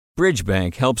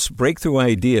Bridgebank helps breakthrough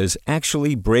ideas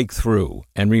actually break through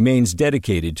and remains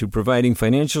dedicated to providing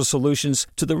financial solutions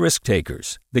to the risk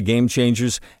takers, the game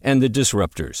changers, and the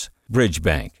disruptors.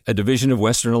 Bridgebank, a division of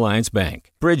Western Alliance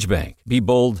Bank. Bridgebank. Be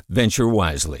bold, venture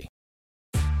wisely.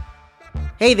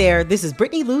 Hey there, this is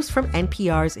Brittany Luce from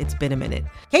NPR's It's Been a Minute.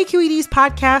 KQED's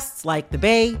podcasts like The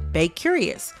Bay, Bay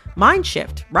Curious,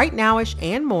 Mindshift, Right Nowish,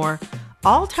 and more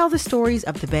all tell the stories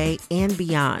of the Bay and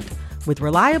beyond with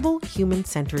reliable,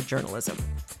 human-centered journalism.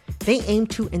 They aim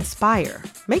to inspire,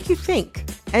 make you think,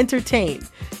 entertain,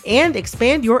 and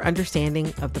expand your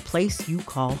understanding of the place you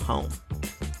call home.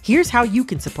 Here's how you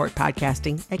can support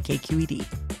podcasting at KQED.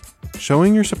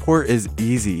 Showing your support is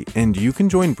easy, and you can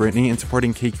join Brittany in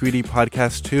supporting KQED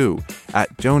Podcast too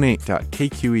at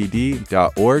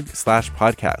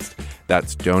donate.kqed.org/podcast.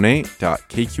 That's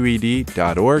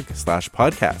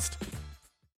donate.kqed.org/podcast.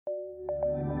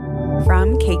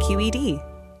 From KQED.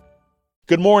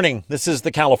 Good morning. This is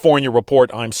the California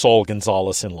Report. I'm Saul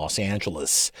Gonzalez in Los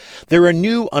Angeles. There are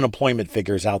new unemployment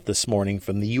figures out this morning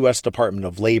from the U.S. Department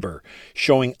of Labor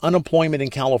showing unemployment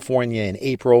in California in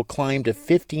April climbed to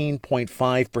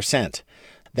 15.5%.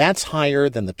 That's higher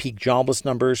than the peak jobless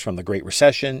numbers from the Great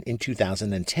Recession in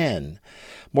 2010.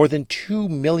 More than 2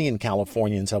 million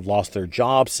Californians have lost their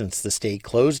jobs since the state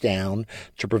closed down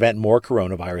to prevent more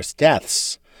coronavirus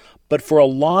deaths. But for a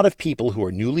lot of people who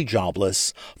are newly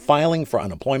jobless, filing for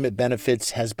unemployment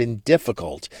benefits has been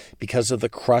difficult because of the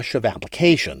crush of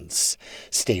applications.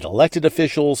 State elected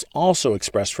officials also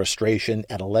expressed frustration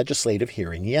at a legislative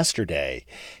hearing yesterday.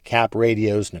 Cap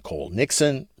Radio's Nicole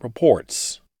Nixon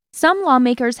reports. Some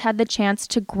lawmakers had the chance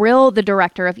to grill the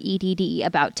director of EDD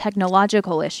about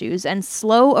technological issues and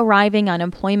slow arriving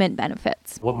unemployment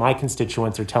benefits. What my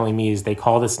constituents are telling me is they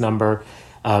call this number,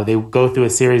 they go through a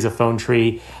series of phone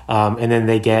tree, and then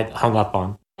they get hung up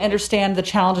on. I understand the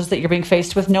challenges that you're being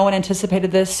faced with. No one anticipated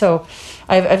this, so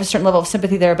I have a certain level of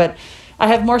sympathy there, but I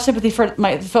have more sympathy for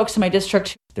my folks in my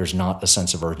district. There's not a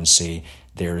sense of urgency.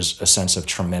 There's a sense of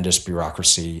tremendous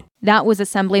bureaucracy. That was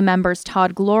Assembly members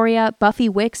Todd Gloria, Buffy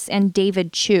Wicks, and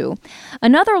David Chu.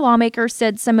 Another lawmaker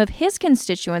said some of his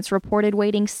constituents reported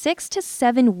waiting 6 to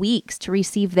 7 weeks to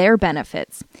receive their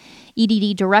benefits.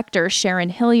 EDD Director Sharon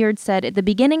Hilliard said at the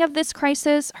beginning of this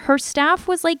crisis, her staff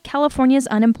was like California's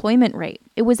unemployment rate.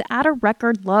 It was at a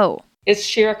record low. It's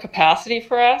sheer capacity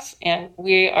for us, and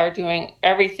we are doing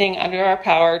everything under our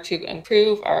power to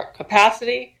improve our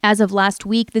capacity. As of last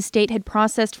week, the state had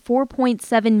processed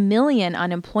 4.7 million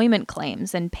unemployment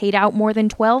claims and paid out more than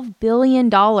 $12 billion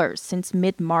since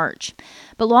mid-March.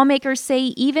 But lawmakers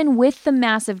say even with the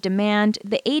massive demand,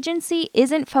 the agency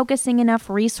isn't focusing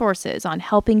enough resources on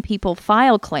helping people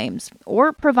file claims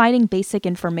or providing basic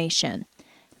information.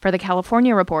 For the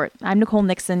California Report, I'm Nicole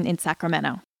Nixon in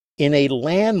Sacramento. In a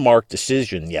landmark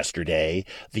decision yesterday,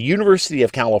 the University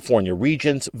of California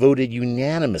Regents voted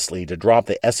unanimously to drop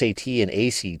the SAT and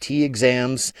ACT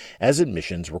exams as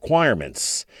admissions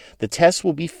requirements. The tests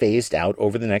will be phased out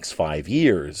over the next 5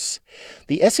 years.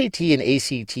 The SAT and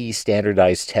ACT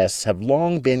standardized tests have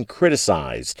long been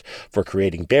criticized for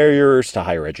creating barriers to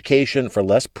higher education for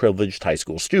less privileged high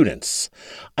school students.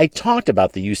 I talked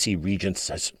about the UC Regents'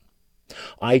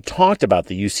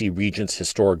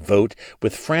 historic vote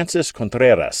with Frances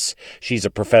Contreras. She's a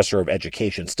professor of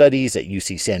education studies at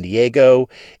UC San Diego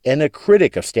and a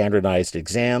critic of standardized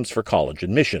exams for college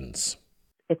admissions.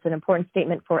 It's an important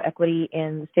statement for equity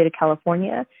in the state of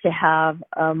California to have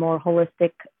a more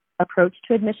holistic approach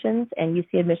to admissions and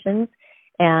UC admissions,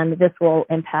 and this will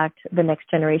impact the next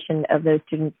generation of those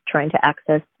students trying to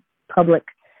access public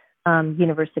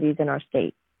universities in our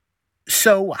state.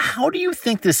 So how do you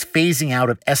think this phasing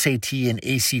out of SAT and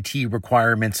ACT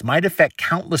requirements might affect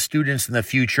countless students in the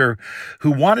future who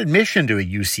want admission to a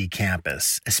UC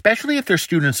campus, especially if they're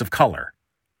students of color?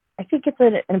 I think it's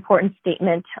an important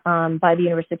statement by the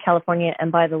University of California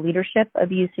and by the leadership of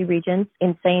UC Regents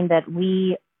in saying that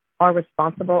we are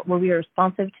responsive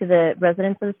to the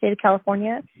residents of the state of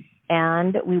California,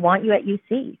 and we want you at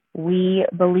UC. We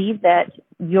believe that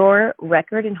your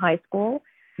record in high school,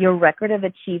 your record of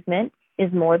achievement, is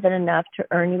more than enough to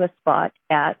earn you a spot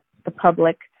at the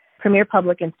premier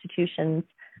public institutions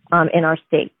in our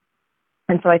state.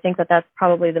 And so I think that that's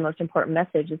probably the most important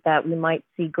message, is that we might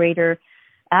see greater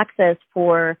access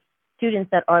for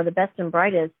students that are the best and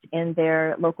brightest in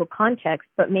their local context,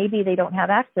 but maybe they don't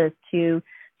have access to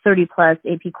 30 plus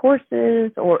AP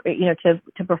courses or,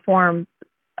 to perform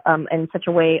in such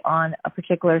a way on a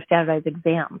particular standardized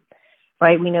exam,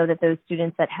 right? We know that those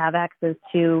students that have access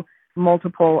to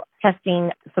multiple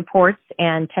testing supports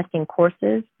and testing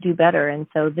courses do better. And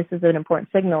so this is an important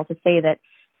signal to say that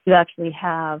you actually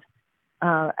have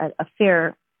a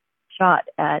fair shot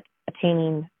at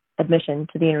attaining admission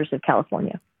to the University of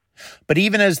California. But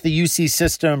even as the UC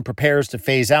system prepares to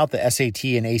phase out the SAT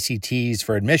and ACTs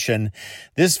for admission,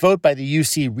 this vote by the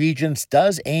UC Regents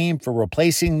does aim for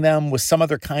replacing them with some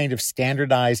other kind of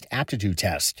standardized aptitude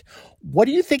test. What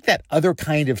do you think that other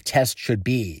kind of test should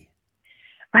be?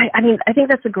 I think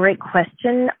that's a great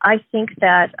question. I think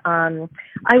that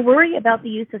I worry about the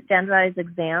use of standardized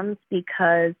exams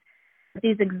because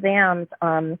these exams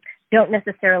don't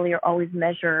necessarily or always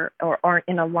measure or aren't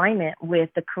in alignment with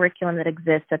the curriculum that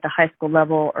exists at the high school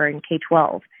level or in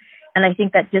K-12. And I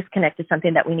think that disconnect is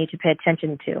something that we need to pay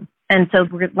attention to. And so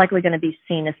we're likely going to be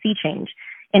seeing a sea change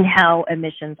in how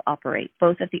admissions operate,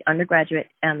 both at the undergraduate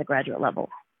and the graduate level.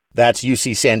 That's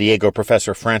UC San Diego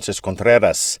professor Francis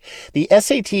Contreras. The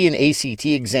SAT and ACT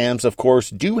exams, of course,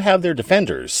 do have their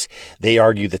defenders. They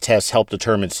argue the tests help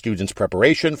determine students'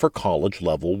 preparation for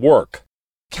college-level work.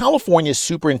 California's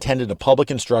superintendent of public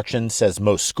instruction says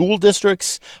most school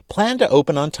districts plan to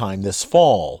open on time this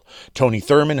fall. Tony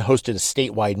Thurmond hosted a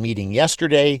statewide meeting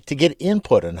yesterday to get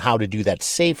input on how to do that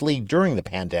safely during the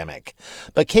pandemic.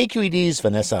 But KQED's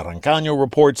Vanessa Rancaño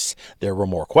reports there were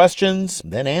more questions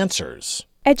than answers.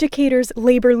 Educators,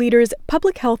 labor leaders,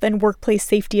 public health and workplace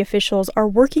safety officials are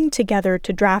working together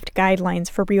to draft guidelines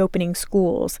for reopening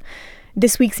schools.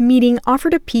 This week's meeting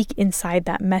offered a peek inside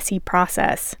that messy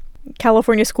process.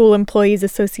 California School Employees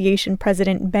Association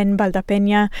President Ben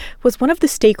Valdepeña was one of the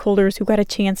stakeholders who got a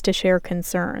chance to share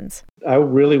concerns. I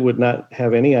really would not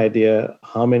have any idea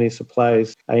how many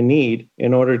supplies I need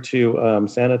in order to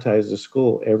sanitize the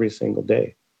school every single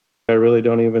day. I really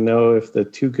don't even know if the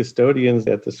 2 custodians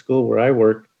at the school where I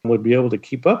work would be able to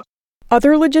keep up.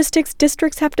 Other logistics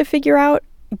districts have to figure out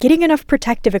getting enough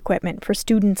protective equipment for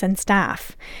students and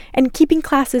staff, and keeping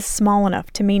classes small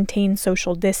enough to maintain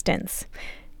social distance.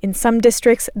 In some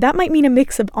districts, that might mean a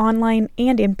mix of online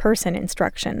and in-person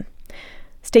instruction.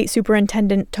 State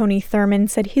Superintendent Tony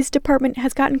Thurmond said his department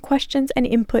has gotten questions and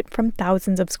input from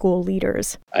thousands of school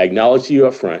leaders. I acknowledge to you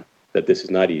up front that this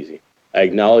is not easy. I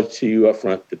acknowledge to you up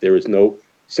front that there is no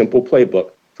simple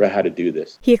playbook for how to do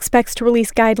this. He expects to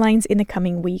release guidelines in the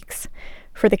coming weeks.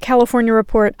 For the California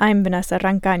Report, I'm Vanessa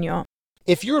Rancaño.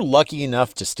 If you're lucky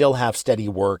enough to still have steady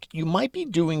work, you might be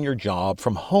doing your job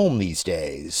from home these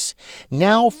days.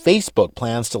 Now, Facebook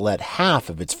plans to let half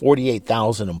of its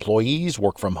 48,000 employees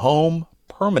work from home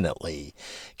permanently.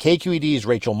 KQED's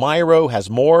Rachel Myrow has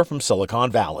more from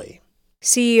Silicon Valley.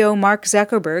 CEO Mark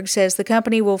Zuckerberg says the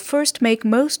company will first make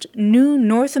most new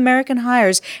North American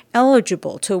hires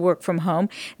eligible to work from home,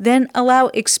 then allow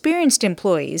experienced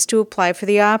employees to apply for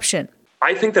the option.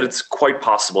 I think that it's quite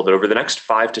possible that over the next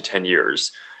 5 to 10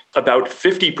 years, about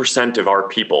 50% of our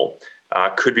people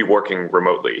could be working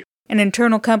remotely. An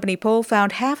internal company poll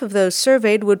found half of those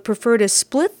surveyed would prefer to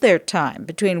split their time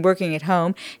between working at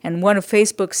home and one of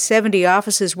Facebook's 70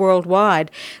 offices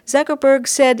worldwide. Zuckerberg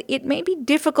said it may be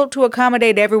difficult to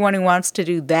accommodate everyone who wants to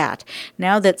do that,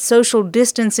 now that social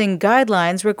distancing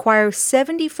guidelines require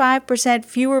 75%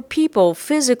 fewer people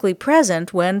physically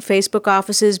present when Facebook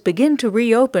offices begin to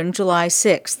reopen July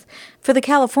 6th. For the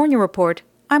California Report,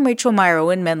 I'm Rachel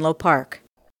Myrow in Menlo Park.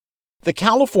 The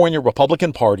California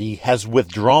Republican Party has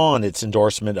withdrawn its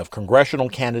endorsement of congressional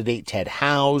candidate Ted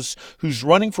Howes, who's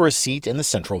running for a seat in the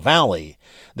Central Valley.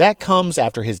 That comes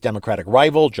after his Democratic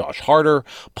rival, Josh Harder,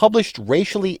 published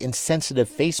racially insensitive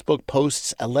Facebook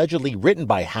posts allegedly written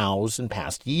by Howes in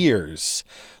past years.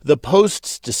 The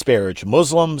posts disparaged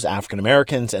Muslims, African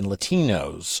Americans, and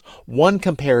Latinos. One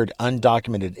compared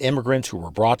undocumented immigrants who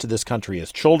were brought to this country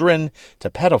as children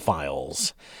to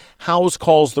pedophiles. Howes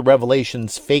calls the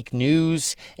revelations fake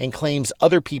news and claims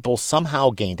other people somehow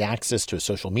gained access to his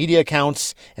social media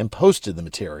accounts and posted the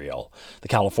material. The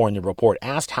California Report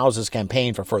asked Howes'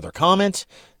 campaign for further comment.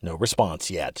 No response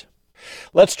yet.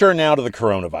 Let's turn now to the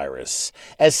coronavirus.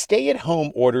 As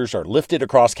stay-at-home orders are lifted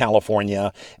across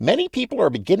California, many people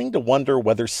are beginning to wonder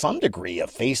whether some degree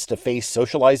of face-to-face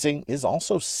socializing is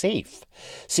also safe.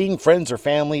 Seeing friends or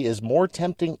family is more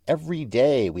tempting every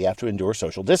day we have to endure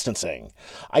social distancing.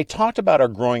 I talked about our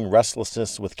growing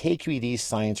restlessness with KQED's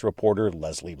science reporter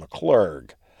Leslie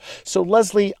McClurg. So,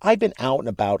 Leslie, I've been out and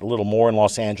about a little more in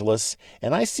Los Angeles,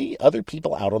 and I see other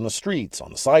people out on the streets, on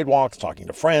the sidewalks, talking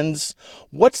to friends.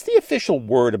 What's the official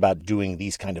word about doing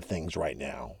these kind of things right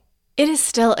now? It is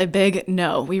still a big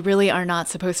no. We really are not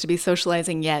supposed to be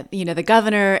socializing yet. You know, the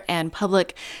governor and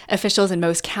public officials in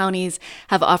most counties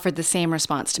have offered the same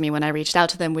response to me when I reached out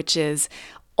to them, which is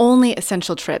only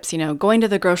essential trips. Going to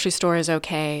the grocery store is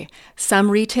okay. Some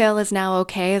retail is now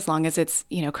okay as long as it's,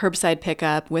 curbside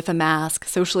pickup with a mask,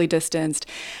 socially distanced.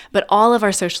 But all of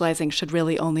our socializing should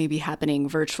really only be happening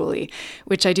virtually,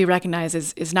 which I do recognize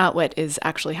is not what is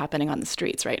actually happening on the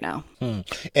streets right now.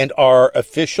 And are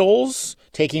officials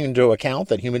taking into account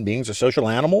that human beings are social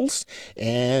animals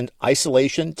and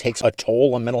isolation takes a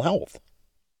toll on mental health?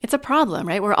 It's a problem,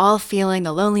 right? We're all feeling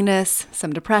the loneliness,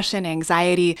 some depression,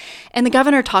 anxiety, and the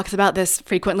governor talks about this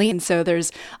frequently. And so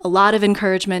there's a lot of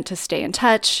encouragement to stay in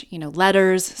touch,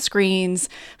 letters, screens,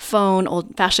 phone,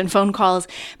 old-fashioned phone calls.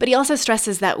 But he also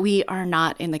stresses that we are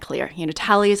not in the clear.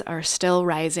 Tallies are still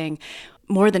rising.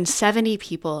 More than 70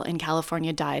 people in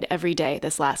California died every day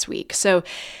this last week. So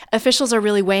officials are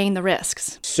really weighing the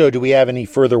risks. So do we have any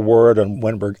further word on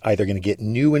when we're either going to get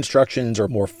new instructions or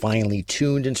more finely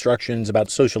tuned instructions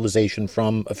about socialization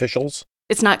from officials?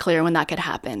 It's not clear when that could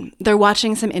happen. They're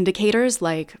watching some indicators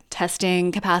like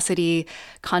testing capacity,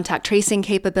 contact tracing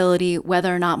capability,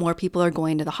 whether or not more people are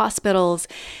going to the hospitals.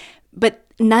 But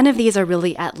none of these are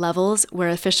really at levels where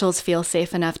officials feel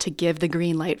safe enough to give the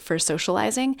green light for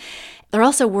socializing. They're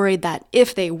also worried that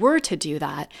if they were to do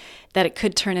that it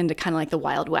could turn into kind of like the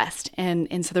Wild West.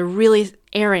 And so they're really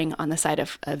erring on the side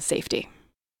of safety.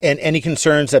 And any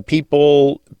concerns that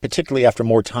people, particularly after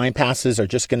more time passes, are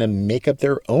just going to make up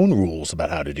their own rules about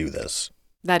how to do this?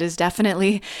 That is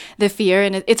definitely the fear.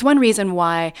 And it's one reason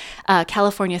why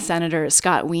California Senator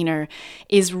Scott Wiener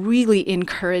is really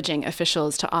encouraging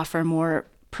officials to offer more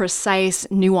precise,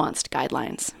 nuanced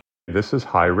guidelines. This is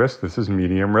high risk. This is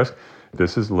medium risk.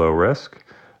 This is low risk.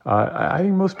 I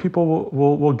think most people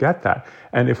will get that.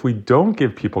 And if we don't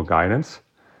give people guidance,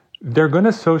 they're going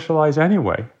to socialize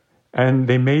anyway. And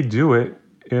they may do it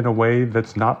in a way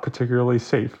that's not particularly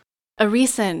safe. A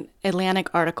recent Atlantic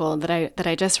article that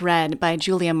I just read by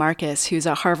Julia Marcus, who's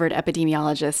a Harvard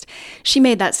epidemiologist, she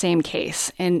made that same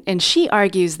case. And she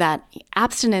argues that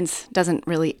abstinence doesn't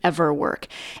really ever work.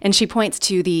 And she points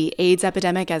to the AIDS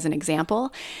epidemic as an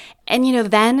example. And,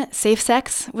 then safe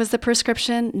sex was the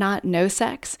prescription, not no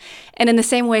sex. And in the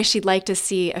same way, she'd like to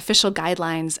see official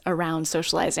guidelines around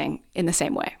socializing in the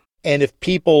same way. And if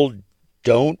people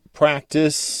don't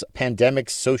practice pandemic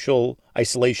social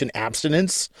isolation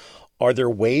abstinence, are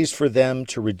there ways for them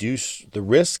to reduce the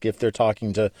risk if they're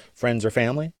talking to friends or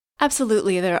family?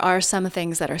 Absolutely. There are some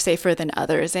things that are safer than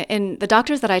others. And the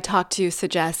doctors that I talk to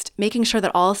suggest making sure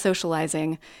that all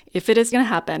socializing, if it is going to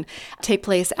happen, take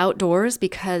place outdoors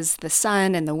because the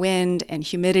sun and the wind and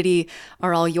humidity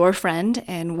are all your friend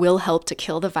and will help to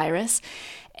kill the virus.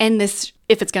 And this,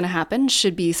 if it's going to happen,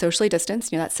 should be socially distanced,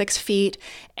 that's 6 feet.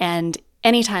 And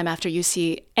anytime after you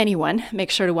see anyone, make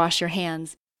sure to wash your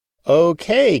hands.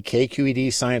 Okay,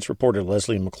 KQED science reporter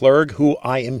Leslie McClurg, who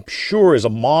I am sure is a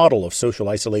model of social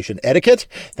isolation etiquette.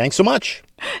 Thanks so much.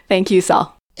 Thank you,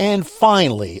 Saul. And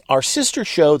finally, our sister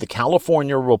show, the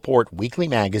California Report Weekly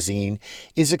Magazine,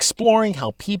 is exploring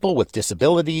how people with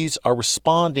disabilities are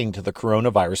responding to the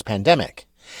coronavirus pandemic.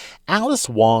 Alice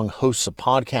Wong hosts a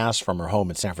podcast from her home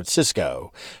in San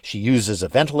Francisco. She uses a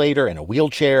ventilator and a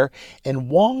wheelchair, and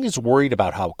Wong is worried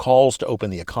about how calls to open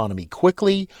the economy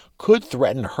quickly could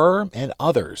threaten her and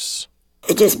others.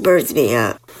 It just burns me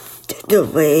up, the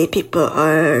way people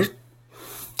are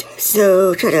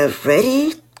so kind of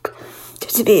ready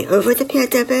to be over the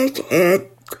pandemic, and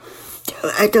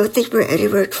I don't think we're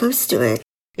anywhere close to it.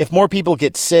 If more people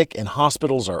get sick and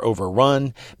hospitals are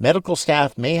overrun, medical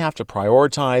staff may have to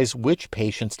prioritize which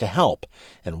patients to help,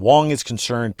 and Wong is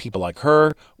concerned people like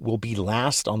her will be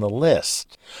last on the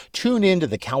list. Tune in to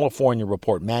the California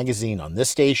Report magazine on this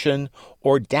station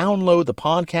or download the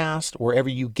podcast wherever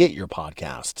you get your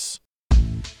podcasts.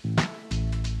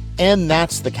 And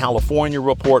that's the California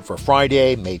Report for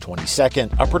Friday, May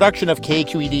 22nd, a production of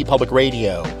KQED Public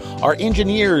Radio. Our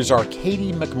engineers are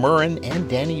Katie McMurrin and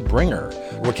Danny Bringer.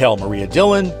 Raquel Maria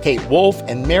Dillon, Kate Wolf,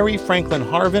 and Mary Franklin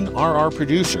Harvin are our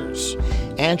producers.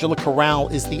 Angela Corral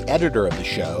is the editor of the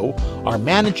show. Our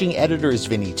managing editor is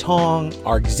Vinnie Tong.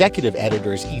 Our executive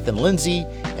editor is Ethan Lindsay.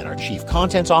 And our chief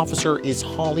contents officer is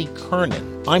Holly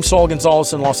Kernan. I'm Saul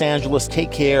Gonzalez in Los Angeles.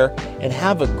 Take care and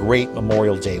have a great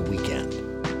Memorial Day weekend.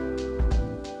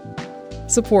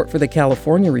 Support for the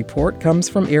California Report comes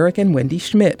from Eric and Wendy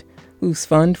Schmidt, whose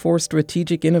Fund for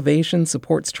Strategic Innovation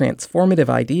supports transformative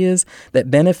ideas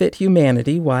that benefit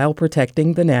humanity while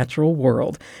protecting the natural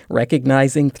world,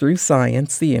 recognizing through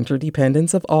science the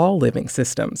interdependence of all living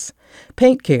systems.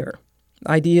 Paint Care.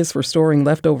 Ideas for storing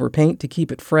leftover paint to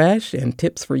keep it fresh and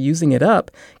tips for using it up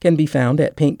can be found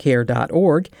at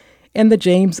paintcare.org. And the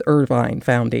James Irvine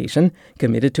Foundation,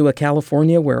 committed to a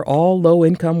California where all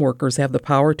low-income workers have the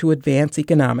power to advance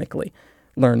economically.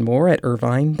 Learn more at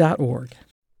irvine.org.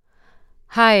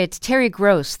 Hi, it's Terry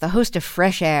Gross, the host of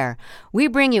Fresh Air. We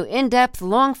bring you in-depth,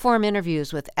 long-form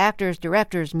interviews with actors,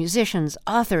 directors, musicians,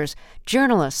 authors,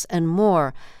 journalists, and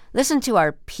more. Listen to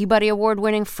our Peabody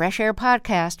Award-winning Fresh Air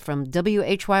podcast from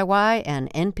WHYY and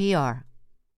NPR.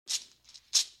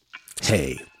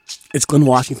 Hey, it's Glenn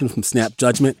Washington from Snap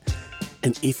Judgment.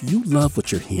 And if you love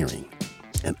what you're hearing,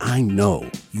 and I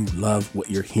know you love what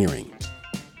you're hearing,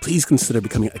 please consider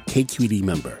becoming a KQED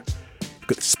member.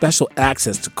 Get special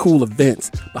access to cool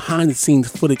events,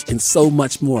 behind-the-scenes footage, and so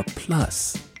much more.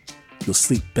 Plus, you'll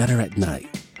sleep better at night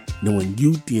knowing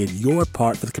you did your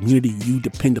part for the community you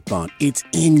depend upon. It's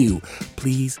in you.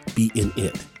 Please be in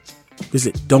it.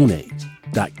 Visit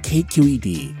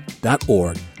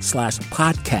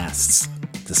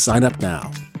donate.kqed.org/podcasts to sign up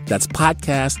now. That's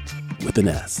podcast with an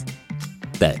S.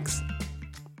 Thanks.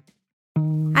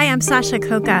 Hi, I'm Sasha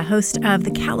Khokha, host of the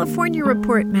California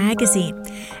Report magazine.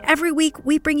 Every week,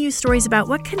 we bring you stories about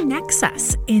what connects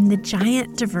us in the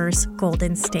giant, diverse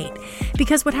Golden State.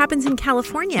 Because what happens in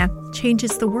California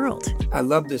changes the world. I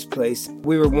love this place.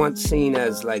 We were once seen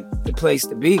as like the place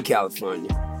to be,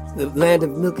 California. The land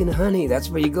of milk and honey.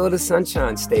 That's where you go to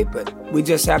Sunshine State, but we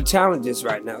just have challenges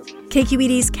right now.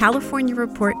 KQED's California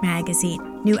Report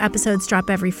magazine. New episodes drop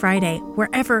every Friday,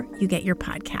 wherever you get your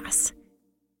podcasts.